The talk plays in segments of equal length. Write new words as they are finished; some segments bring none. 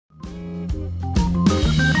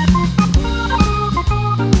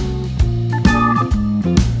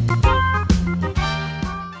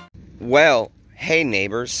Well, hey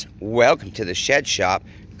neighbors, welcome to the Shed Shop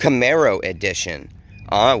Camaro edition.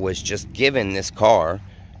 I was just given this car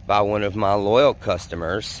by one of my loyal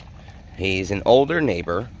customers. He's an older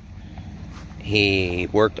neighbor. He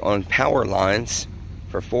worked on power lines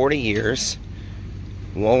for 40 years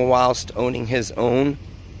whilst owning his own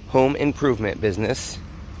home improvement business.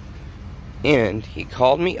 And he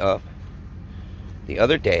called me up the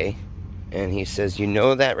other day and he says, "You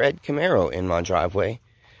know that red Camaro in my driveway?"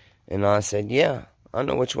 And I said, "Yeah, I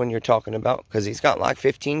know which one you're talking about," because he's got like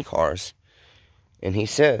 15 cars. And he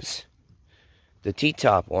says, "The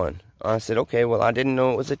T-top one." I said, "Okay, well, I didn't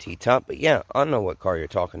know it was a T-top, but yeah, I know what car you're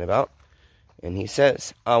talking about." And he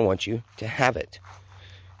says, "I want you to have it."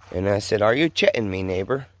 And I said, "Are you chatting me,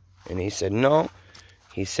 neighbor?" And he said, "No."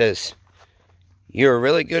 He says, "You're a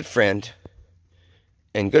really good friend,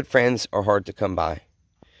 and good friends are hard to come by."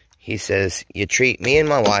 He says, "You treat me and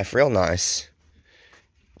my wife real nice."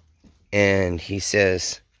 And he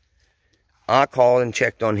says, "I called and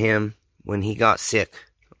checked on him when he got sick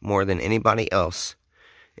more than anybody else,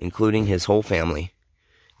 including his whole family.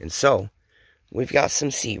 And so, we've got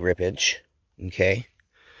some seat rippage, okay?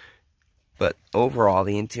 But overall,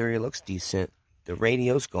 the interior looks decent. The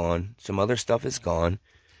radio's gone. Some other stuff is gone.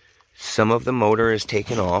 Some of the motor is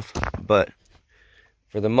taken off, but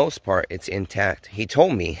for the most part, it's intact. He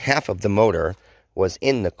told me half of the motor was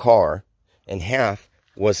in the car and half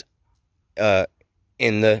was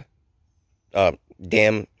in the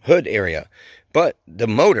damn hood area. But the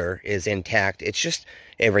motor is intact. It's just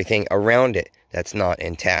everything around it that's not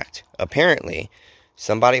intact. Apparently,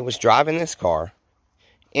 somebody was driving this car,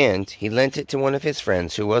 and he lent it to one of his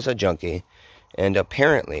friends who was a junkie, and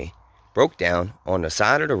apparently broke down on the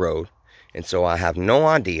side of the road. And so I have no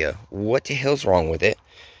idea what the hell's wrong with it.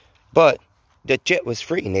 But the jet was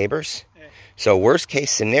free, neighbors. So worst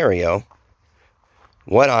case scenario,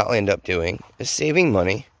 what I'll end up doing is saving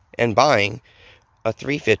money and buying a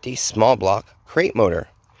 350 small block crate motor.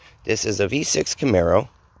 This is a V6 Camaro.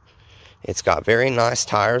 It's got very nice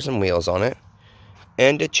tires and wheels on it.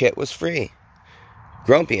 And the chit was free.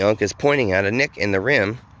 Grumpy Unk is pointing at a nick in the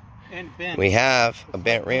rim. And bent. We have a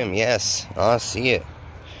bent rim, yes. I see it.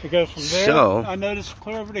 It goes from there, So, I noticed,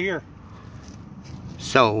 clear over to here.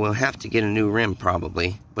 So we'll have to get a new rim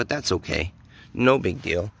probably, but that's okay. No big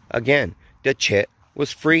deal. Again, the chit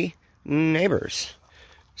was free, neighbors.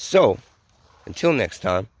 So, until next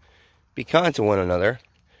time, be kind to one another.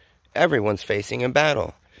 Everyone's facing a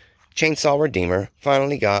battle. Chainsaw Redeemer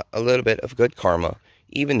finally got a little bit of good karma,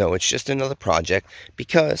 even though it's just another project,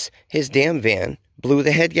 because his damn van blew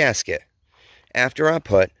the head gasket after I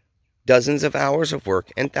put dozens of hours of work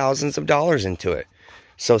and thousands of dollars into it.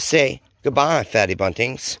 So say goodbye, fatty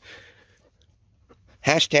buntings.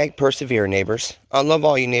 Hashtag persevere, neighbors. I love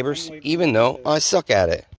all you neighbors, even though I suck at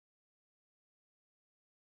it.